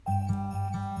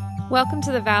Welcome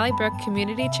to the Valley Brook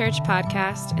Community Church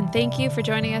podcast, and thank you for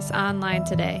joining us online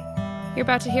today. You're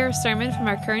about to hear a sermon from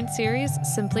our current series,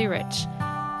 Simply Rich.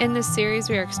 In this series,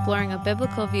 we are exploring a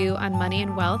biblical view on money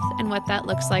and wealth and what that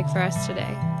looks like for us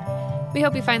today. We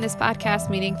hope you find this podcast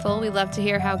meaningful. We love to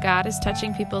hear how God is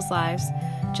touching people's lives.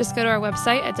 Just go to our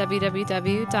website at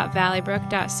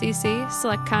www.valleybrook.cc,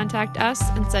 select Contact Us,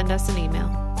 and send us an email.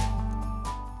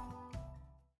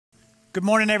 Good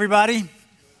morning, everybody.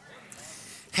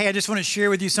 Hey, I just want to share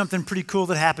with you something pretty cool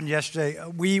that happened yesterday.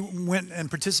 We went and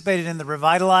participated in the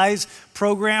Revitalize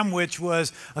program, which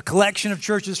was a collection of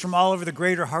churches from all over the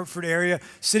greater Hartford area,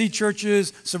 city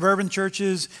churches, suburban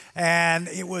churches, and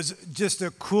it was just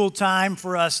a cool time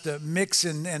for us to mix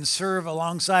and serve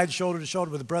alongside, shoulder to shoulder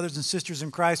with brothers and sisters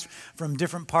in Christ from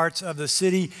different parts of the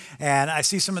city. And I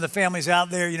see some of the families out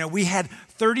there. You know, we had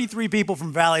 33 people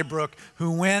from Valley Brook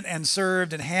who went and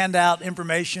served and hand out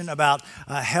information about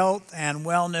health and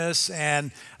wellness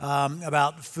and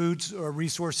about foods or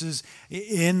resources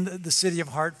in the city of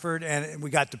Hartford. And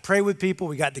we got to pray with people.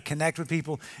 We got to connect with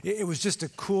people. It was just a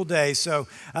cool day. So,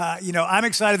 I'm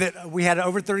excited that we had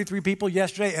over 33 people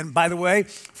yesterday. And by the way,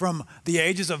 from the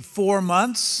ages of 4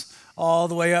 months all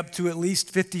the way up to at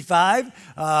least 55,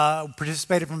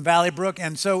 participated from Valley Brook.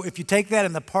 And so if you take that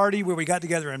and the party where we got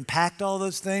together and packed all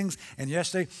those things, and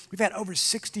yesterday, we've had over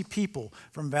 60 people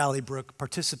from Valley Brook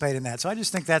participate in that. So I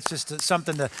just think that's just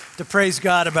something to praise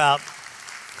God about.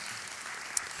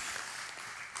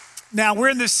 Now, we're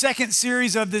in the second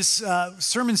series of this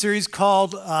sermon series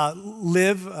called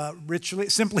Live Richly,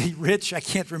 Simply Rich. I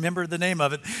can't remember the name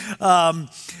of it.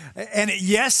 And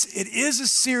yes, it is a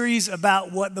series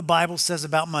about what the Bible says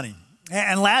about money.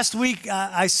 And last week,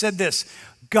 I said this: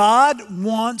 God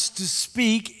wants to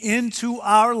speak into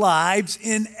our lives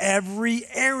in every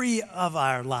area of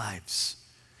our lives.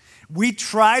 We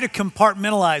try to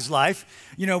compartmentalize life.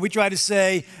 You know, we try to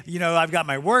say, I've got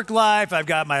my work life, I've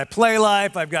got my play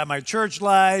life, I've got my church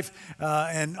life,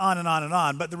 and on and on and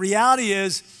on. But the reality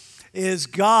is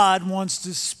God wants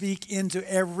to speak into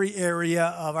every area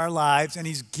of our lives, and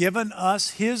He's given us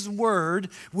His Word,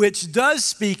 which does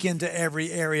speak into every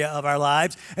area of our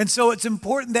lives. And so it's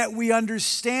important that we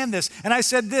understand this. And I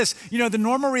said this, the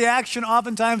normal reaction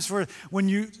oftentimes for when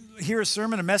you hear a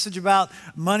sermon, a message about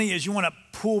money, is you want to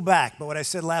pull back. But what I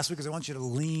said last week is I want you to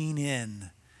lean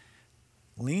in.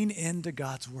 Lean into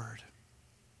God's Word.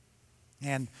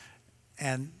 And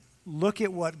look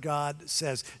at what God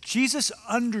says. Jesus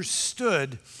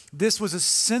understood this was a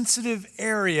sensitive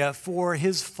area for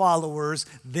His followers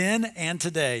then and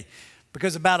today,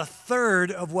 because about a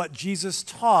third of what Jesus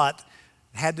taught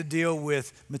had to deal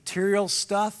with material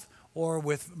stuff or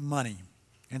with money.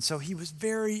 And so He was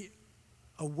very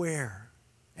aware,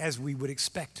 as we would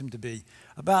expect Him to be,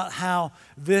 about how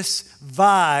this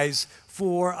vies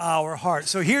for our heart.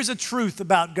 So here's a truth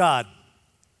about God.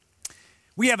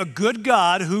 We have a good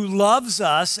God who loves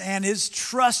us and is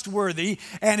trustworthy,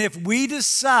 and if we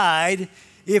decide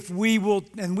we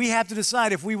have to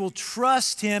decide if we will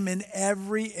trust Him in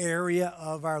every area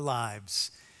of our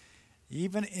lives,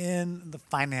 even in the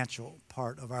financial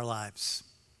part of our lives.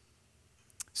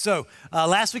 So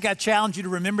last week I challenged you to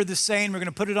remember this saying. We're going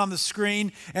to put it on the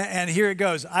screen, and here it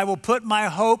goes. I will put my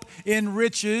hope in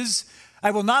riches.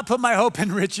 I will not put my hope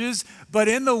in riches, but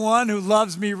in the one who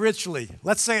loves me richly.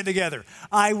 Let's say it together.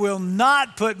 I will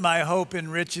not put my hope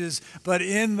in riches, but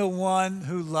in the one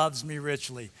who loves me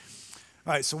richly.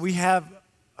 All right, so we have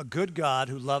a good God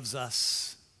who loves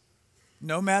us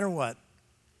no matter what.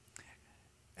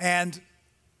 And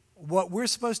what we're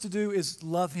supposed to do is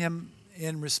love Him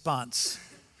in response.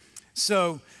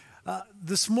 So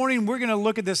this morning we're going to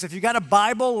look at this. If you've got a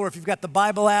Bible or if you've got the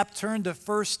Bible app, turn to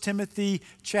 1 Timothy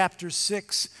chapter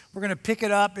 6. We're going to pick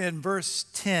it up in verse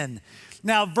 10.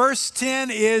 Now, verse 10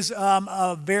 is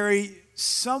a very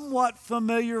somewhat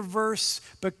familiar verse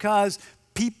because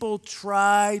people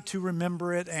try to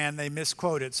remember it and they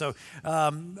misquote it. So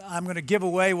I'm going to give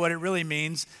away what it really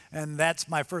means, and that's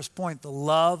my first point. The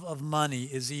love of money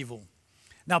is evil.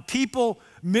 Now, people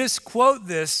misquote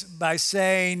this by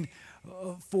saying,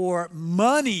 for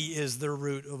money is the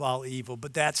root of all evil,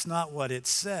 but that's not what it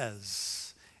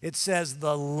says. It says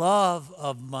the love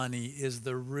of money is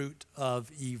the root of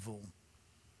evil.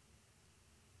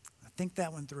 I think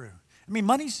that one through. I mean,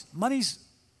 money's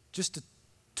just a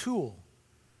tool.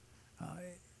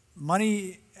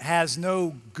 Money has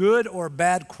no good or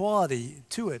bad quality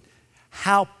to it.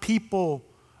 How people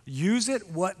use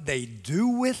it, what they do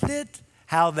with it,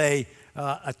 how they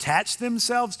attach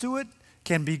themselves to it,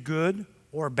 can be good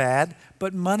or bad,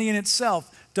 but money in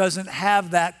itself doesn't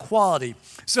have that quality.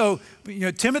 So,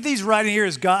 Timothy's writing here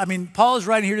Paul is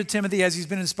writing here to Timothy as he's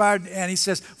been inspired, and he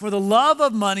says, for the love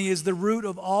of money is the root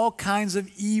of all kinds of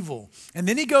evil. And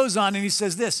then he goes on and he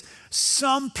says this,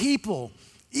 some people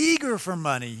eager for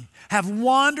money have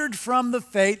wandered from the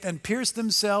faith and pierced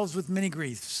themselves with many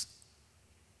griefs.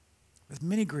 With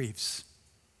many griefs.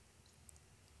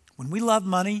 When we love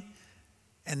money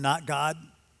and not God,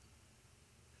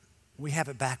 we have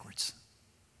it backwards.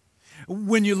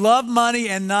 When you love money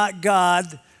and not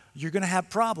God, you're going to have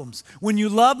problems. When you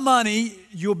love money,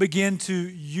 you'll begin to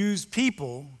use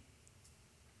people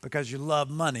because you love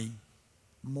money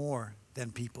more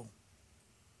than people.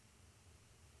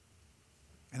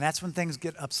 And that's when things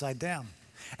get upside down.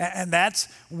 And that's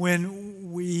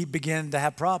when we begin to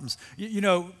have problems.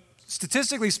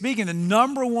 Statistically speaking, the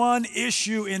number one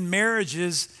issue in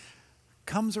marriages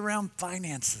comes around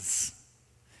finances.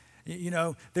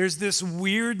 There's this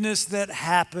weirdness that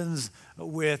happens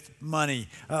with money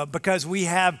because we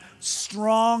have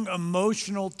strong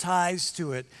emotional ties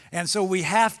to it. And so we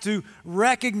have to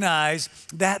recognize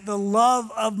that the love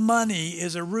of money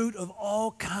is a root of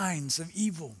all kinds of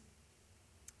evil.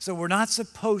 So we're not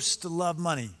supposed to love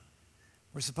money.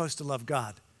 We're supposed to love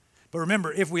God. But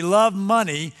remember, if we love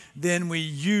money, then we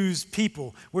use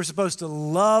people. We're supposed to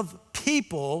love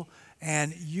people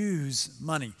and use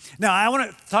money. Now, I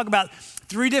want to talk about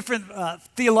three different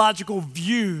theological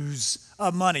views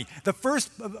of money. The first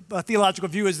theological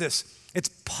view is this. It's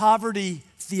poverty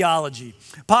theology.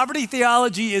 Poverty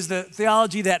theology is the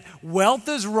theology that wealth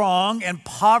is wrong and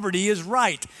poverty is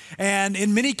right. And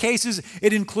in many cases,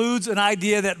 it includes an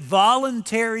idea that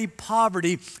voluntary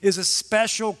poverty is a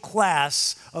special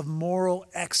class of moral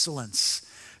excellence.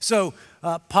 So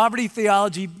poverty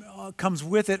theology comes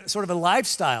with it sort of a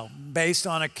lifestyle based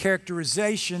on a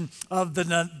characterization of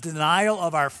the denial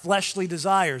of our fleshly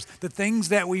desires, the things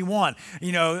that we want.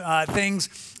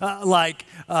 Things like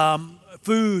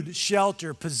food,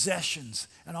 shelter, possessions,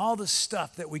 and all the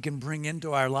stuff that we can bring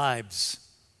into our lives.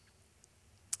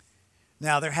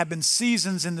 Now, there have been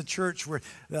seasons in the church where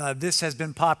this has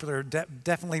been popular,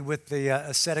 definitely with the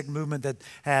ascetic movement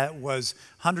that was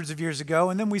hundreds of years ago,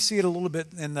 and then we see it a little bit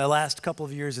in the last couple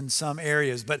of years in some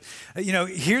areas. But,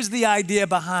 here's the idea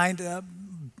behind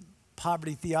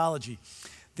poverty theology.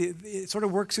 It sort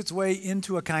of works its way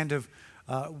into a kind of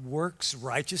works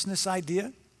righteousness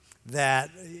idea that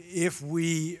if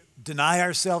we deny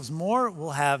ourselves more,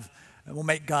 we'll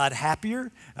make God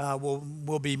happier.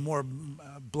 We'll be more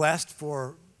blessed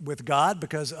with God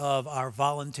because of our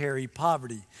voluntary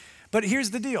poverty. But here's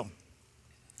the deal.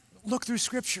 Look through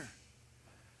Scripture.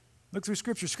 Look through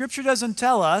Scripture. Scripture doesn't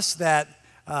tell us that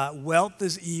wealth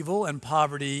is evil and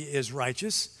poverty is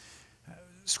righteous.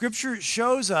 Scripture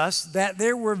shows us that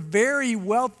there were very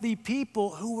wealthy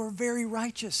people who were very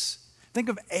righteous. Think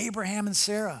of Abraham and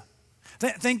Sarah.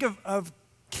 Think of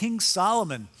King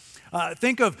Solomon.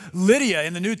 Think of Lydia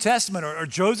in the New Testament or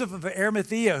Joseph of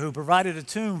Arimathea who provided a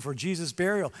tomb for Jesus'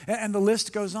 burial. And the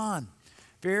list goes on.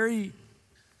 Very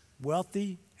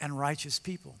wealthy and righteous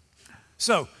people.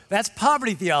 So that's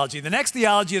poverty theology. The next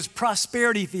theology is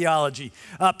prosperity theology.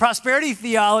 Prosperity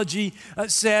theology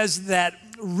says that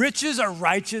riches are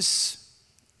righteous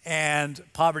and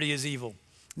poverty is evil.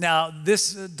 Now,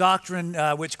 this doctrine,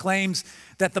 which claims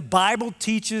that the Bible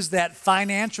teaches that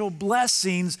financial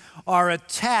blessings are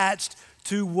attached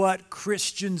to what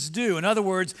Christians do. In other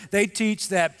words, they teach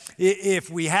that if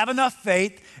we have enough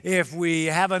faith, if we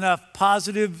have enough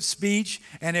positive speech,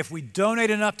 and if we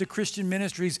donate enough to Christian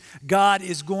ministries, God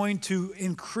is going to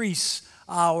increase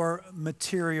our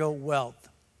material wealth.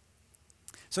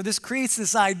 So this creates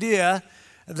this idea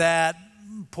that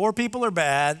poor people are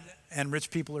bad and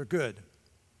rich people are good.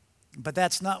 But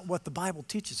that's not what the Bible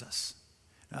teaches us.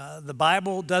 The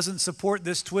Bible doesn't support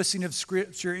this twisting of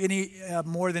Scripture any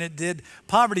more than it did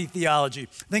poverty theology.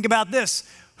 Think about this.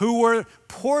 Who were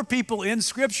poor people in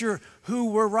Scripture who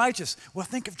were righteous? Well,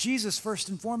 think of Jesus first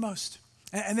and foremost.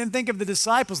 And then think of the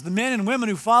disciples, the men and women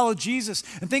who followed Jesus.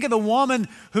 And think of the woman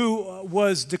who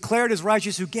was declared as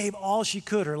righteous, who gave all she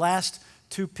could, her last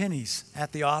 2 pennies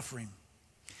at the offering.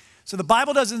 So the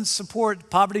Bible doesn't support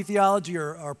poverty theology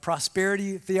or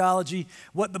prosperity theology.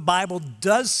 What the Bible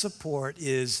does support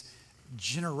is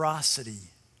generosity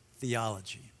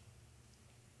theology.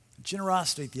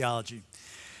 Generosity theology.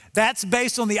 That's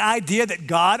based on the idea that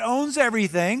God owns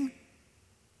everything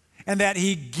and that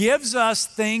He gives us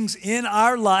things in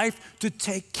our life to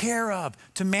take care of,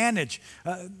 to manage.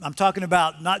 I'm talking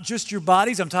about not just your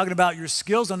bodies, I'm talking about your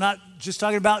skills. I'm not just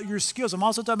talking about your skills. I'm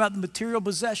also talking about the material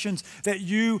possessions that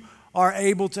you are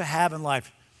able to have in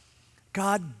life.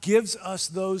 God gives us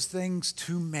those things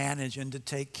to manage and to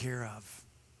take care of.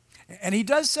 And he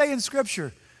does say in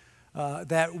Scripture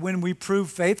that when we prove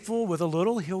faithful with a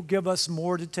little, he'll give us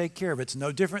more to take care of. It's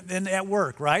no different than at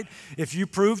work, right? If you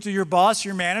prove to your boss,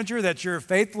 your manager, that you're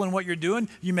faithful in what you're doing,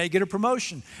 you may get a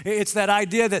promotion. It's that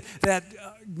idea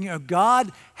that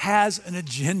God has an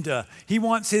agenda. He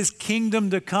wants his kingdom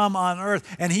to come on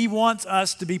earth, and he wants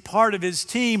us to be part of his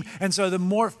team. And so the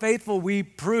more faithful we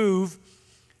prove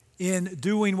in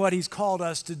doing what he's called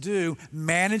us to do,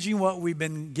 managing what we've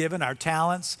been given, our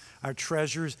talents, our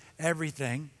treasures,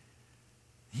 everything,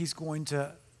 he's going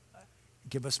to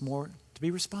give us more to be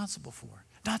responsible for.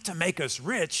 Not to make us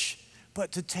rich,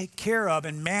 but to take care of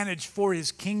and manage for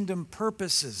his kingdom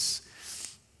purposes.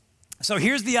 So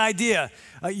here's the idea.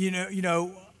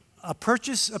 A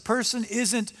person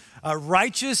isn't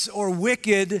righteous or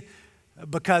wicked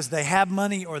because they have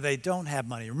money or they don't have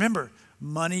money. Remember,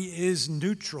 money is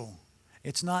neutral.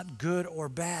 It's not good or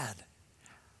bad.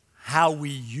 How we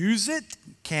use it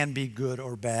can be good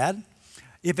or bad.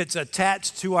 If it's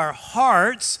attached to our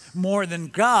hearts more than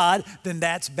God, then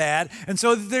that's bad. And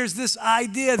so there's this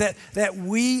idea that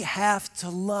we have to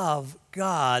love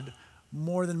God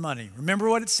more than money. Remember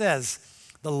what it says.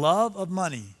 The love of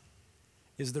money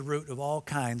is the root of all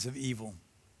kinds of evil.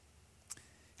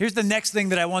 Here's the next thing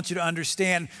that I want you to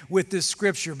understand with this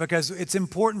scripture, because it's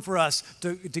important for us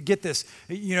to get this.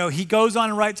 He goes on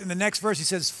and writes in the next verse, he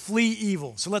says, flee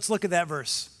evil. So let's look at that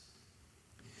verse.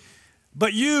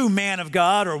 But you, man of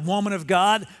God or woman of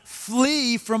God,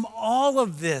 flee from all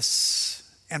of this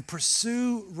and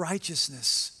pursue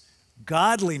righteousness,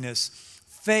 godliness,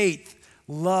 faith,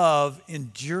 love,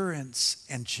 endurance,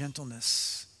 and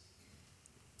gentleness.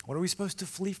 What are we supposed to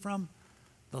flee from?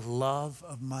 The love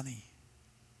of money.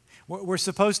 We're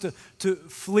supposed to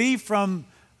flee from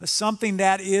something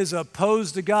that is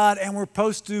opposed to God, and we're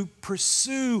supposed to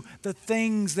pursue the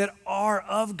things that are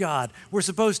of God. We're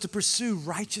supposed to pursue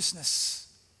righteousness,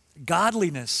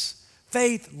 godliness,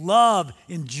 faith, love,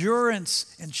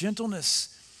 endurance, and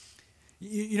gentleness.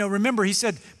 Remember, he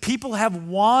said, people have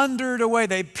wandered away.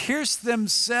 They pierced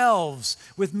themselves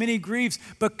with many griefs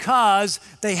because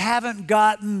they haven't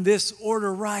gotten this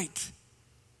order right.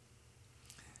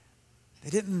 They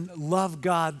didn't love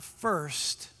God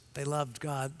first. They loved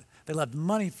God. They loved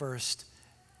money first.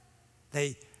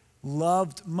 They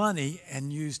loved money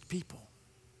and used people.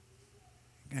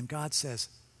 And God says,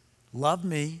 love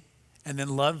me and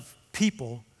then love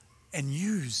people and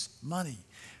use money.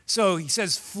 So he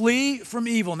says, flee from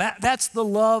evil. And that's the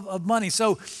love of money.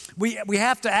 So we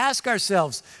have to ask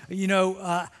ourselves,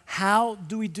 how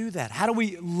do we do that? How do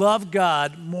we love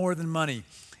God more than money?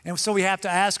 And so we have to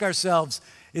ask ourselves,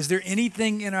 is there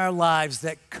anything in our lives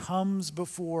that comes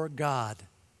before God?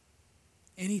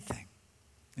 Anything.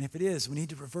 And if it is, we need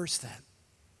to reverse that.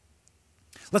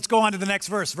 Let's go on to the next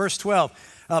verse, verse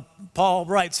 12. Paul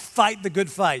writes, fight the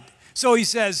good fight. So he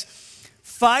says,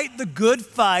 fight the good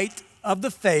fight of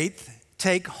the faith.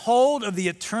 Take hold of the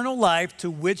eternal life to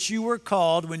which you were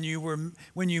called when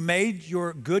you made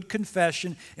your good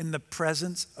confession in the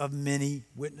presence of many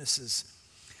witnesses.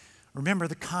 Remember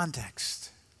the context.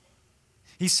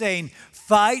 He's saying,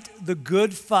 fight the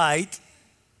good fight,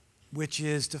 which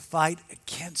is to fight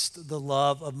against the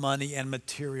love of money and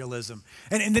materialism.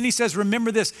 And then he says,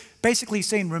 remember this. Basically, he's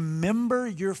saying, remember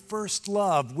your first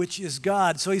love, which is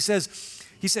God. So he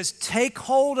says, take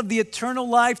hold of the eternal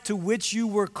life to which you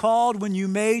were called when you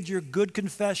made your good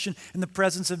confession in the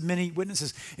presence of many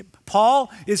witnesses.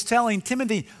 Paul is telling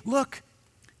Timothy, look,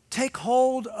 take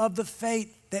hold of the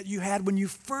faith that you had when you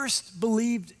first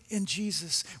believed in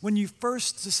Jesus, when you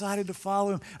first decided to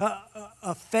follow him,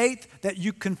 a faith that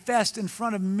you confessed in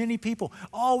front of many people.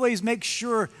 Always make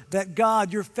sure that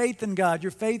God, your faith in God,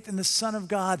 your faith in the Son of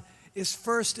God is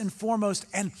first and foremost,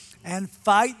 and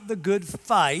fight the good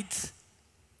fight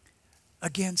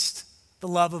against the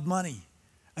love of money,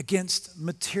 against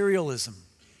materialism.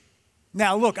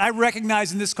 Now, look, I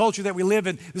recognize in this culture that we live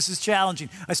in, this is challenging.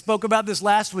 I spoke about this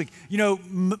last week.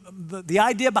 The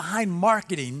idea behind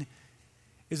marketing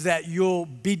is that you'll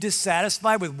be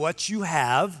dissatisfied with what you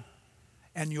have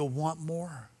and you'll want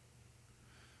more.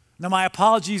 Now, my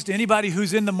apologies to anybody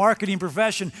who's in the marketing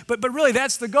profession, but really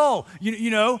that's the goal.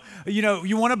 You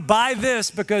want to buy this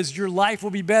because your life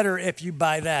will be better if you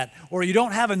buy that. Or you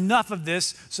don't have enough of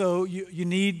this, so you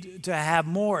need to have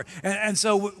more. And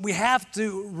so we have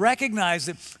to recognize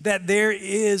that there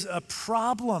is a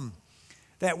problem,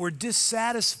 that we're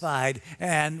dissatisfied,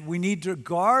 and we need to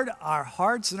guard our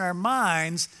hearts and our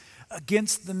minds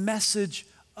against the message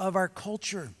of our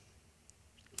culture.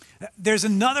 There's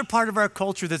another part of our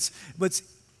culture that's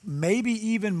maybe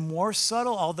even more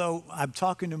subtle, although I'm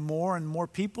talking to more and more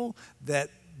people that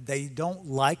they don't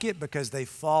like it because they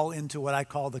fall into what I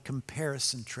call the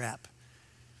comparison trap.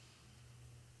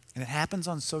 And it happens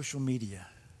on social media.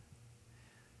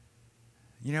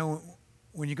 You know,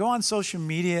 when you go on social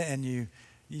media and you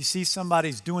see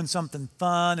somebody's doing something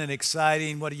fun and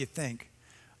exciting, what do you think?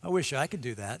 I wish I could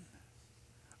do that.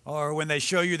 Or when they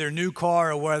show you their new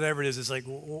car or whatever it is, it's like,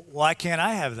 why can't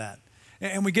I have that?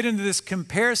 And we get into this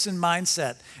comparison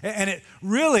mindset. And it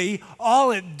really, all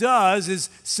it does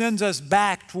is sends us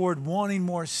back toward wanting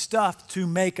more stuff to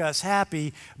make us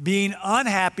happy, being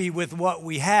unhappy with what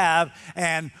we have,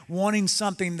 and wanting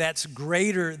something that's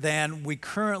greater than we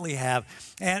currently have.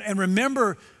 And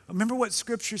remember what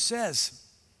Scripture says,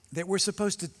 that we're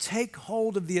supposed to take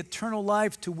hold of the eternal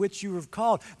life to which you were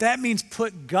called. That means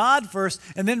put God first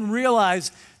and then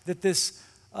realize that this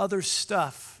other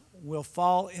stuff will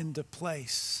fall into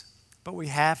place. But we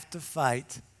have to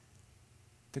fight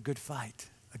the good fight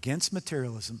against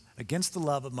materialism, against the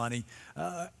love of money,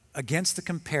 against the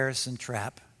comparison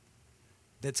trap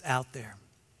that's out there.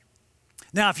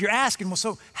 Now, if you're asking, well,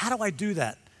 so how do I do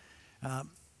that?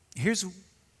 Here's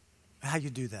how you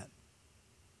do that.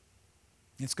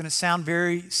 It's going to sound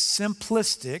very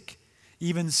simplistic,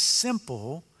 even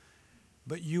simple,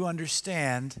 but you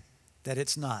understand that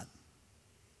it's not.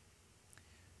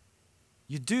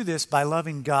 You do this by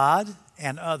loving God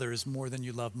and others more than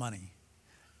you love money.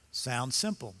 Sounds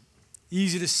simple.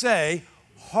 Easy to say,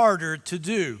 harder to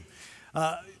do.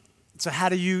 So how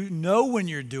do you know when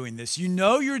you're doing this? You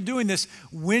know you're doing this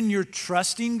when you're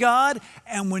trusting God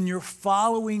and when you're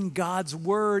following God's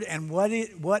word and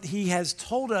what He has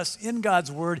told us in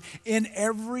God's word in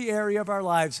every area of our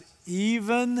lives,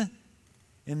 even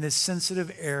in this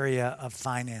sensitive area of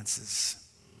finances.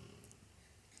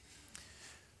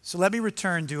 So let me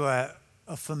return to a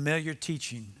familiar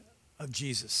teaching of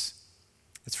Jesus.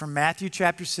 It's from Matthew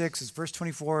chapter 6. It's verse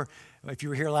 24. If you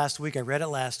were here last week, I read it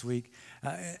last week.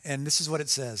 And this is what it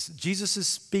says. Jesus is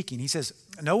speaking. He says,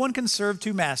 "No one can serve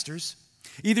two masters.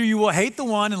 Either you will hate the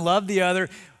one and love the other,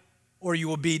 or you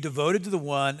will be devoted to the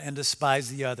one and despise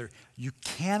the other. You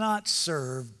cannot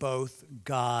serve both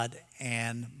God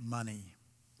and money."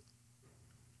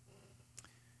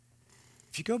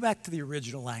 If you go back to the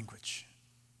original language,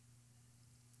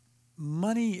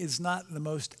 money is not the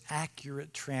most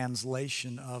accurate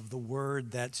translation of the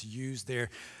word that's used there.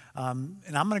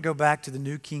 And I'm going to go back to the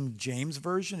New King James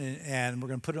Version, and we're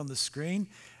going to put it on the screen.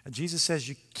 Jesus says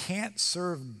you can't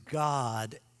serve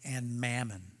God and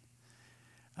mammon.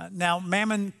 Now,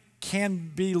 mammon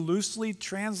can be loosely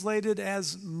translated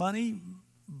as money,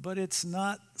 but it's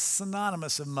not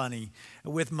synonymous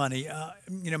with money.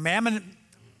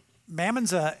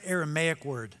 Mammon's an Aramaic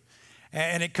word.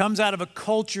 And it comes out of a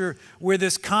culture where there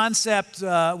was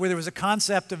a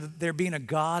concept of there being a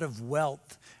god of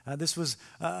wealth. This was,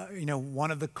 one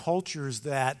of the cultures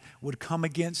that would come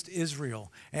against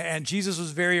Israel. And Jesus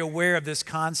was very aware of this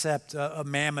concept of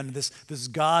mammon, this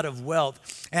god of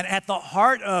wealth. And at the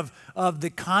heart of the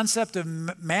concept of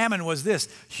mammon was this: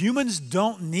 humans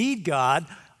don't need God.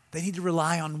 They need to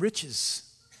rely on riches.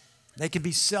 They can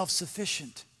be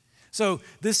self-sufficient. So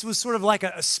this was sort of like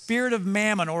a spirit of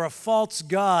mammon or a false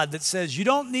god that says you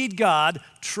don't need God,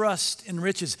 trust in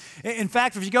riches. In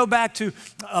fact, if you go back to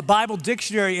a Bible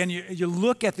dictionary and you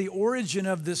look at the origin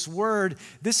of this word,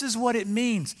 this is what it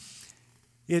means.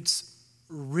 It's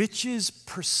riches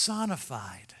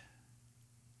personified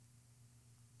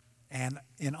and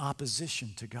in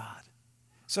opposition to God.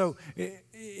 So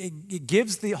it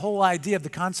gives the whole idea of the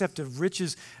concept of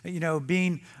riches,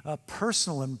 being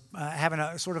personal and having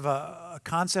a sort of a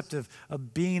concept of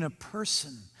being a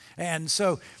person. And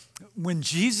so when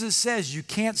Jesus says you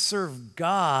can't serve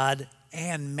God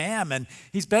and mammon,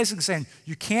 he's basically saying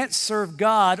you can't serve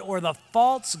God or the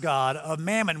false god of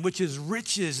mammon, which is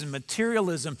riches and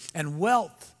materialism and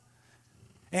wealth.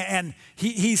 And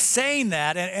he's saying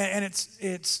that, and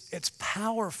it's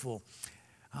powerful.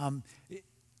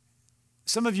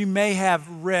 Some of you may have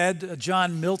read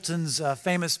John Milton's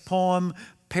famous poem,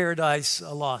 Paradise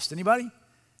Lost. Anybody?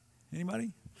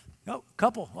 Oh, a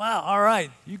couple. Wow, all right.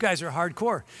 You guys are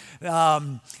hardcore.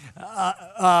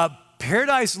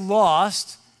 Paradise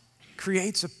Lost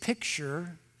creates a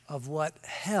picture of what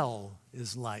hell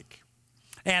is like.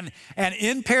 And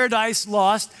in Paradise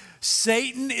Lost,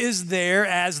 Satan is there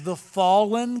as the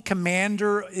fallen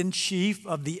commander-in-chief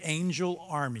of the angel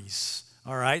armies.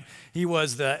 All right, he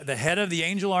was the head of the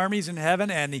angel armies in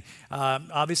heaven, and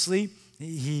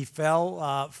he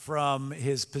fell from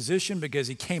his position because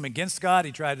he came against God.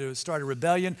 He tried to start a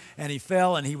rebellion, and he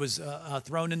fell, and he was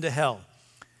thrown into hell.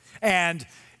 And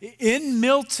in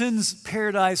Milton's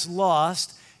Paradise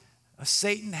Lost,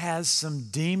 Satan has some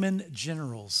demon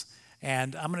generals.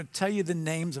 And I'm going to tell you the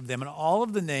names of them. And all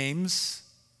of the names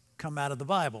come out of the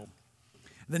Bible.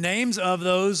 The names of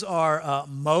those are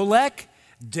Molech,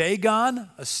 Dagon,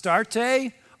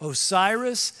 Astarte,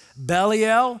 Osiris,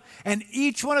 Belial. And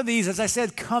each one of these, as I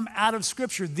said, come out of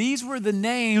Scripture. These were the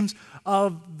names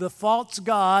of the false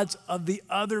gods of the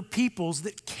other peoples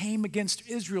that came against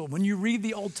Israel. When you read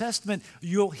the Old Testament,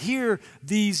 you'll hear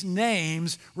these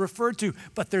names referred to.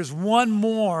 But there's one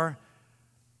more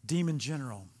demon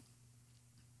general,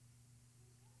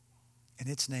 and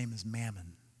its name is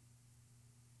Mammon.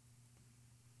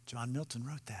 John Milton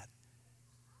wrote that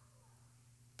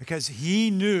because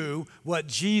he knew what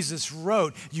Jesus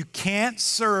wrote. You can't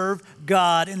serve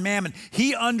God and Mammon.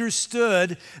 He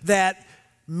understood that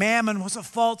Mammon was a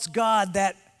false god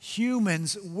that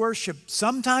humans worship,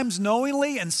 sometimes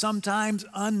knowingly and sometimes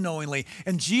unknowingly.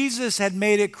 And Jesus had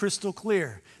made it crystal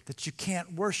clear that you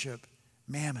can't worship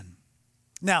Mammon.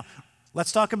 Now,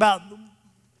 let's talk about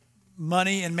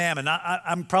money and mammon.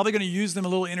 I'm probably going to use them a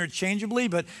little interchangeably,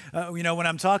 but when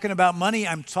I'm talking about money,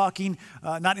 I'm talking,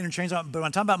 not interchangeable, but when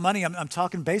I'm talking about money, I'm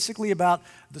talking basically about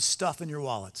the stuff in your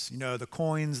wallets, the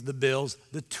coins, the bills,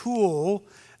 the tool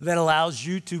that allows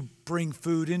you to bring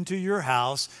food into your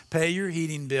house, pay your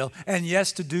heating bill, and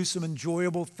yes, to do some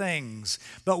enjoyable things.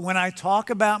 But when I talk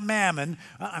about mammon,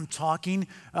 I'm talking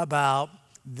about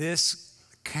this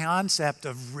concept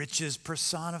of riches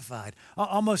personified,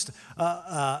 almost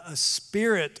a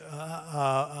spirit,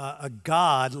 a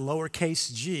god,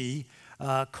 lowercase g,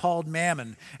 called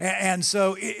Mammon. And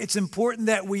so it's important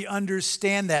that we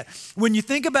understand that. When you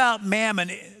think about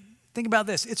Mammon, think about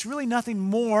this. It's really nothing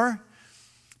more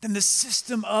than the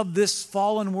system of this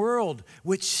fallen world,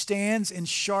 which stands in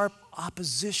sharp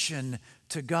opposition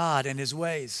to God and his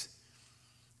ways.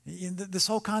 This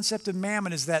whole concept of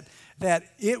mammon is that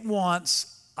it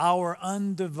wants our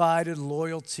undivided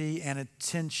loyalty and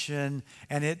attention,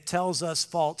 and it tells us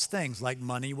false things like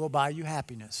money will buy you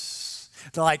happiness.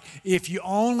 Like if you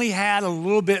only had a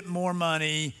little bit more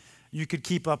money, you could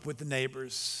keep up with the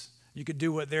neighbors. You could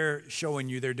do what they're showing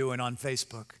you they're doing on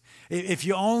Facebook. If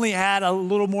you only had a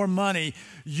little more money,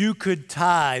 you could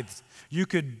tithe. You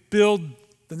could build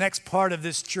the next part of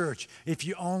this church if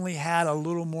you only had a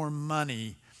little more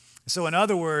money. So in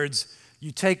other words,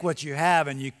 you take what you have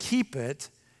and you keep it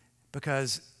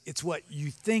because it's what you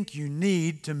think you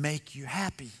need to make you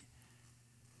happy.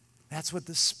 That's what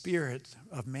the spirit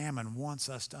of mammon wants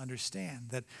us to understand,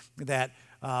 that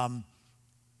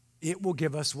it will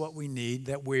give us what we need,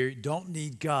 that we don't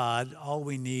need God. All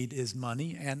we need is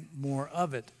money and more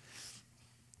of it.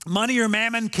 Money or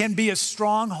mammon can be a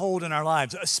stronghold in our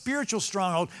lives, a spiritual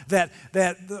stronghold that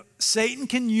Satan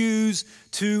can use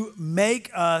to make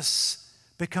us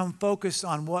become focused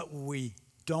on what we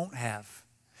don't have,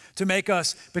 to make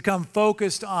us become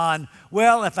focused on,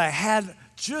 well, if I had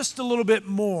just a little bit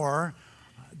more,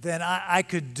 then I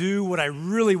could do what I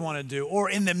really want to do. Or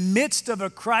in the midst of a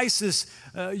crisis,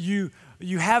 you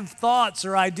have thoughts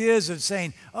or ideas of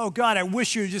saying, oh God, I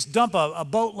wish you'd just dump a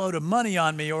boatload of money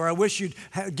on me, or I wish you'd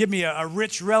give me a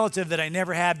rich relative that I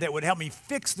never had that would help me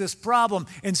fix this problem,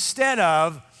 instead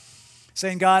of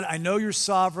saying, God, I know you're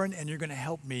sovereign and you're going to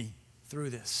help me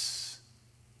through this.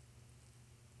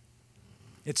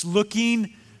 It's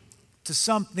looking to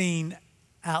something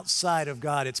outside of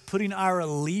God. It's putting our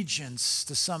allegiance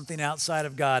to something outside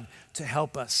of God to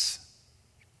help us.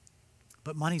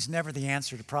 But money's never the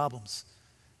answer to problems.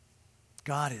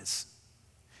 God is.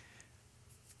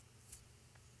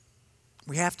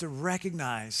 We have to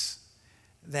recognize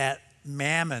that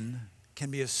mammon can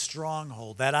be a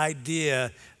stronghold. That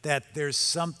idea that there's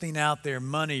something out there,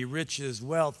 money, riches,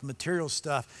 wealth, material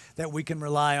stuff, that we can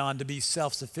rely on to be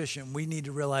self-sufficient. We need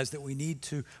to realize that we need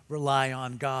to rely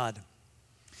on God.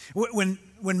 When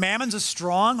mammon's a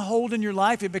stronghold in your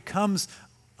life, it becomes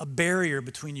a barrier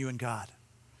between you and God.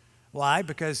 Why?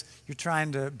 Because you're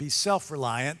trying to be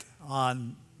self-reliant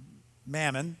on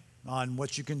mammon, on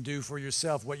what you can do for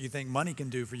yourself, what you think money can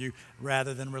do for you,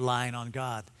 rather than relying on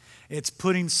God. It's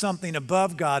putting something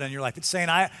above God in your life. It's saying,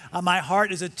 my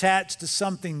heart is attached to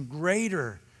something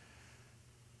greater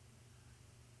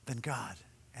than God.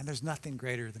 And there's nothing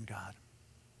greater than God.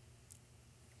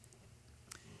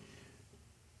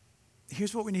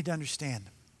 Here's what we need to understand.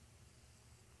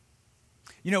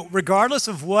 Regardless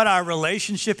of what our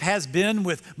relationship has been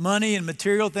with money and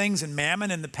material things and mammon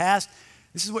in the past,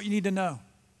 this is what you need to know.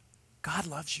 God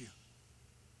loves you.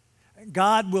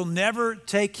 God will never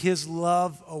take his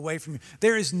love away from you.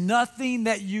 There is nothing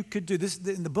that you could do.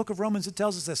 In the book of Romans, it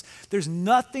tells us this. There's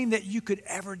nothing that you could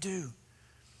ever do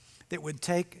that would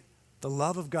take the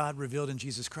love of God revealed in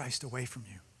Jesus Christ away from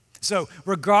you. So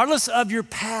regardless of your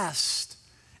past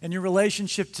and your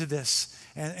relationship to this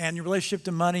and your relationship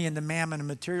to money and to mammon and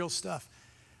material stuff,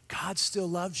 God still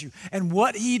loves you. And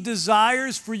what he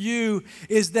desires for you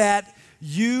is that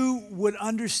you would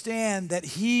understand that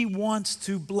he wants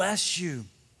to bless you,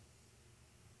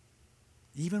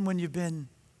 even when you've been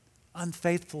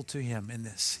unfaithful to him in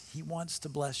this. He wants to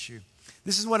bless you.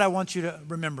 This is what I want you to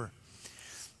remember.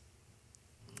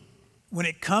 When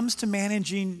it comes to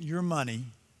managing your money,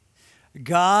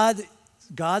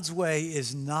 God's way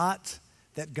is not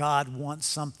that God wants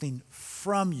something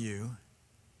from you.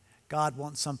 God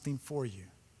wants something for you.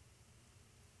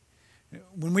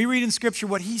 When we read in Scripture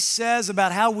what he says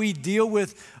about how we deal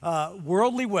with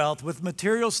worldly wealth, with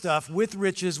material stuff, with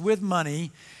riches, with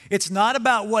money, it's not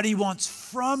about what he wants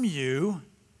from you.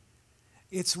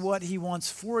 It's what he wants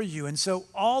for you. And so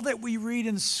all that we read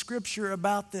in Scripture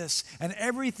about this and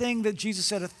everything that Jesus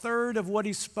said, a third of what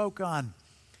he spoke on,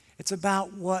 it's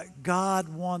about what God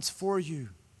wants for you.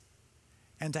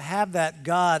 And to have that,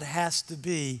 God has to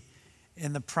be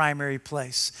in the primary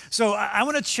place. So I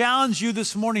want to challenge you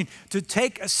this morning to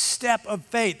take a step of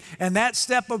faith. And that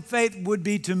step of faith would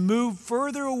be to move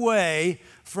further away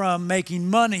from making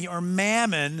money or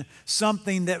mammon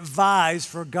something that vies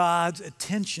for God's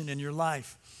attention in your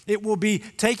life. It will be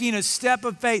taking a step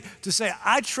of faith to say,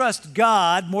 I trust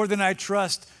God more than I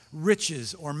trust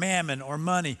riches or mammon or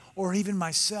money or even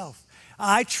myself.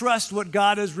 I trust what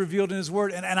God has revealed in his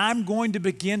word, and I'm going to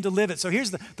begin to live it. So here's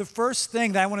the first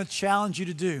thing that I want to challenge you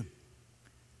to do.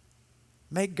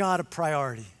 Make God a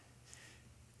priority.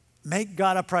 Make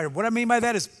God a priority. What I mean by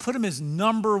that is put him as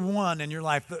number one in your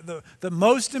life. The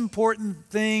most important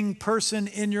person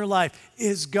in your life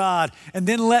is God. And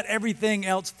then let everything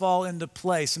else fall into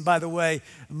place. And by the way,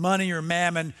 money or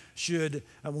mammon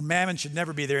mammon should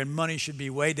never be there, and money should be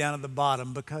way down at the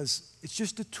bottom because it's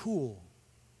just a tool.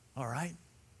 All right?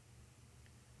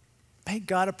 Make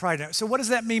God a priority. So what does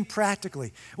that mean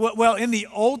practically? Well, in the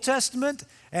Old Testament,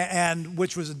 and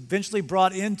which was eventually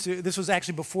brought into, this was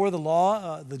actually before the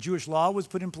law, the Jewish law was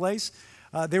put in place,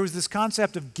 there was this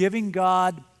concept of giving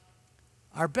God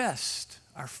our best,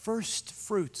 our first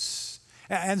fruits.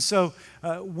 And so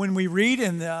when we read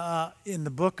in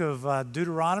the book of in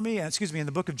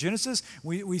the book of Genesis,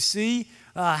 we see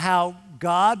how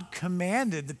God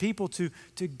commanded the people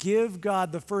to give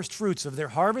God the first fruits of their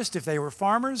harvest if they were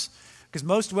farmers, because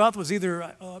most wealth was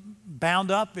either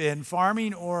bound up in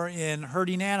farming or in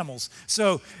herding animals.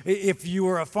 So if you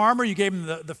were a farmer, you gave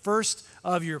them the first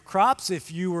of your crops.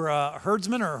 If you were a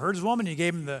herdsman or a herdswoman, you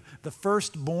gave them the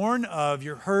firstborn of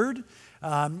your herd.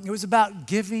 It was about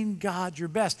giving God your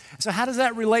best. So how does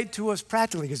that relate to us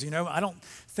practically? Because, I don't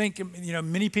think,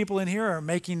 many people in here are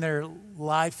making their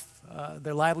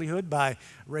livelihood by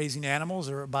raising animals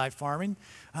or by farming.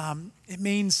 It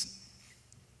means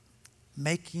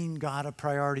making God a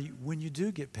priority when you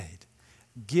do get paid.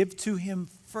 Give to him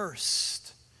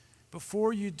first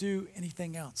before you do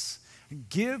anything else.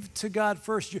 Give to God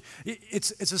first.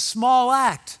 It's a small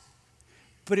act,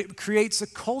 but it creates a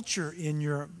culture in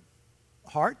your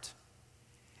heart.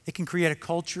 It can create a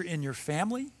culture in your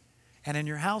family and in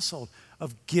your household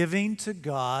of giving to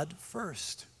God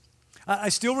first. I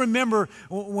still remember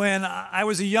when I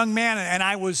was a young man and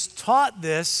I was taught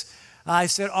this. I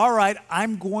said, all right,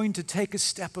 I'm going to take a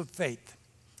step of faith.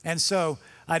 And so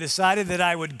I decided that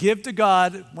I would give to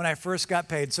God when I first got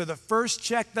paid. So the first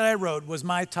check that I wrote was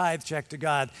my tithe check to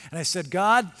God. And I said,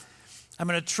 God, I'm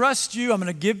going to trust you. I'm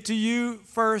going to give to you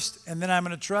first, and then I'm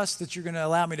going to trust that you're going to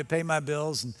allow me to pay my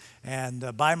bills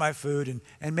and buy my food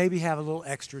and maybe have a little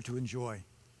extra to enjoy.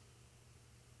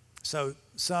 So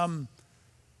some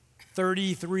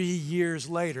 33 years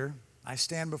later, I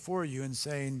stand before you and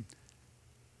saying,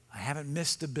 I haven't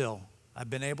missed a bill. I've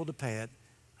been able to pay it.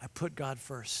 I put God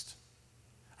first.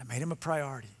 I made him a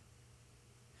priority.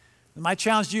 And my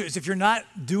challenge to you is if you're not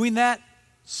doing that,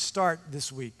 start this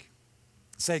week.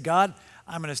 Say, God,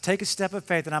 I'm going to take a step of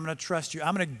faith and I'm going to trust you.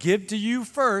 I'm going to give to you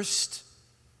first,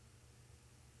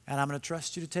 and I'm going to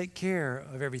trust you to take care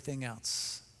of everything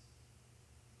else.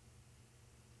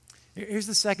 Here's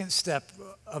the second step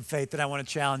of faith that I want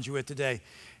to challenge you with today.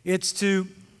 It's to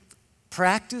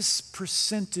practice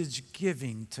percentage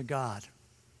giving to God.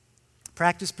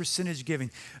 Practice percentage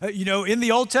giving. In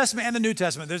the Old Testament and the New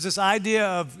Testament, there's this idea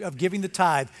of giving the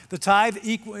tithe. The tithe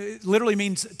literally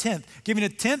means tenth, giving a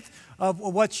tenth of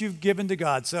what you've given to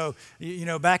God. So,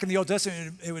 back in the Old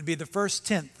Testament, it would be the first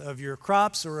tenth of your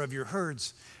crops or of your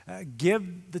herds.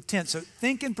 Give the tenth. So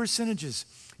think in percentages.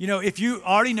 If you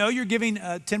already know you're giving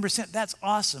 10%, that's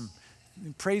awesome.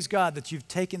 And praise God that you've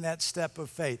taken that step of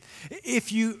faith.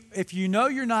 If you know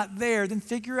you're not there, then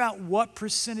figure out what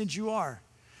percentage you are.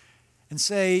 And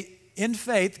say, in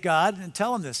faith, God, and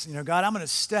tell him this, God, I'm going to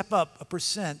step up a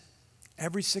percent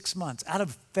every 6 months out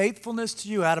of faithfulness to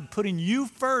you, out of putting you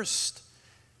first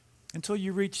until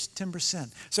you reach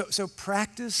 10%. So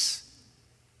practice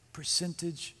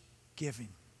percentage giving.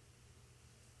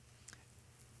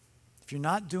 If you're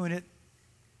not doing it,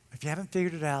 if you haven't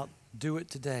figured it out, do it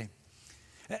today.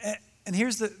 And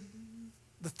here's the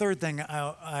third thing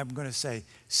I'm going to say.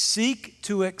 Seek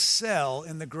to excel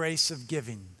in the grace of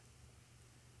giving.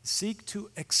 Seek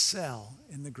to excel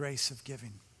in the grace of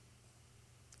giving.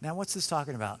 Now, what's this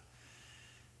talking about?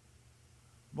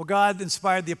 Well, God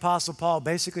inspired the Apostle Paul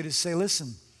basically to say,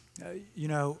 listen,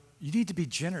 you need to be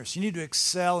generous. You need to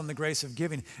excel in the grace of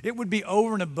giving. It would be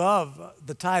over and above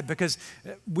the tithe, because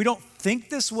we don't think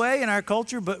this way in our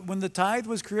culture, but when the tithe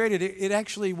was created, it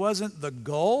actually wasn't the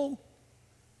goal.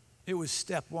 It was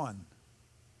step one.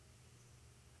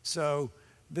 So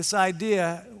this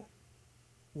idea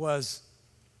was,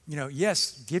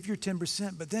 yes, give your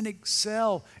 10%, but then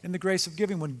excel in the grace of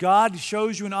giving. When God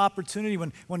shows you an opportunity,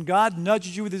 when God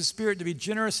nudges you with his Spirit to be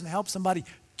generous and help somebody,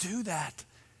 do that.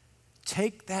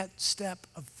 Take that step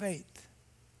of faith.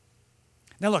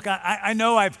 Now look, I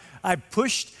know I've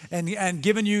pushed and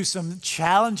given you some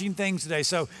challenging things today.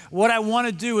 So what I want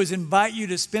to do is invite you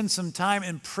to spend some time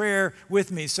in prayer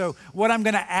with me. So what I'm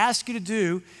going to ask you to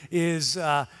do is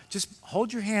just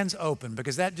hold your hands open,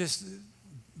 because that just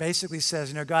basically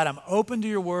says, God, I'm open to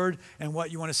your word and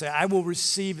what you want to say. I will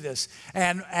receive this.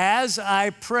 And as I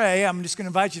pray, I'm just going to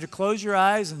invite you to close your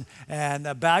eyes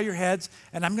and bow your heads.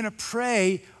 And I'm going to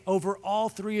pray over all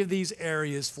three of these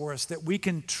areas for us, that we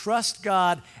can trust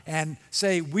God and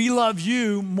say, we love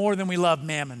you more than we love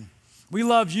mammon. We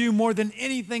love you more than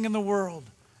anything in the world.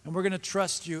 And we're going to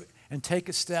trust you and take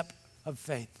a step of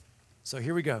faith. So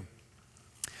here we go.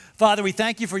 Father, we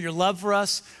thank you for your love for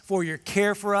us, for your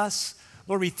care for us.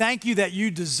 Lord, we thank you that you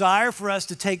desire for us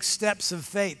to take steps of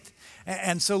faith.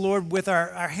 And so, Lord, with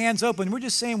our hands open, we're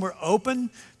just saying we're open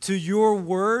to your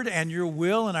word and your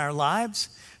will in our lives.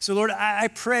 So, Lord, I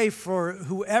pray for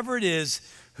whoever it is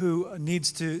who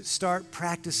needs to start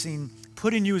practicing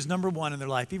putting you as number one in their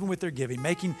life, even with their giving,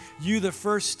 making you the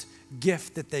first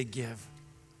gift that they give.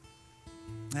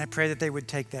 And I pray that they would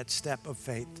take that step of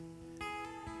faith.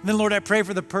 And then, Lord, I pray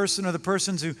for the person or the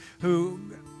persons who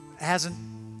hasn't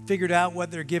figured out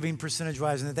what they're giving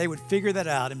percentage-wise, and that they would figure that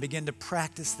out and begin to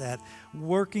practice that,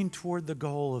 working toward the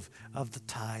goal of the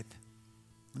tithe.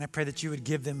 And I pray that you would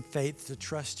give them faith to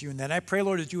trust you in that. I pray,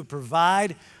 Lord, that you would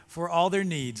provide for all their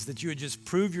needs, that you would just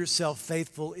prove yourself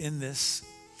faithful in this.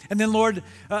 And then, Lord,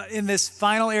 in this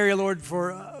final area, Lord,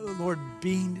 for Lord,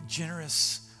 being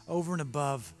generous over and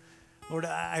above, Lord,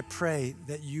 I pray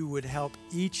that you would help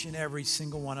each and every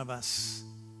single one of us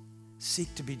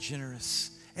seek to be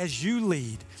generous as you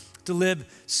lead, to live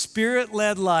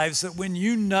Spirit-led lives, that when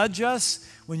you nudge us,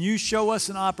 when you show us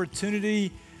an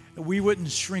opportunity, we wouldn't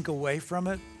shrink away from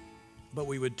it, but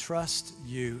we would trust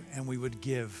you and we would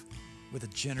give with a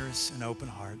generous and open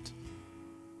heart.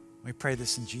 We pray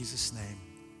this in Jesus' name.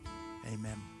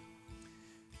 Amen.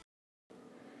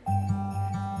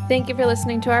 Thank you for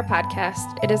listening to our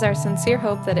podcast. It is our sincere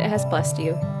hope that it has blessed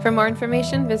you. For more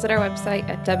information, visit our website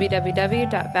at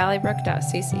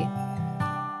www.valleybrook.cc.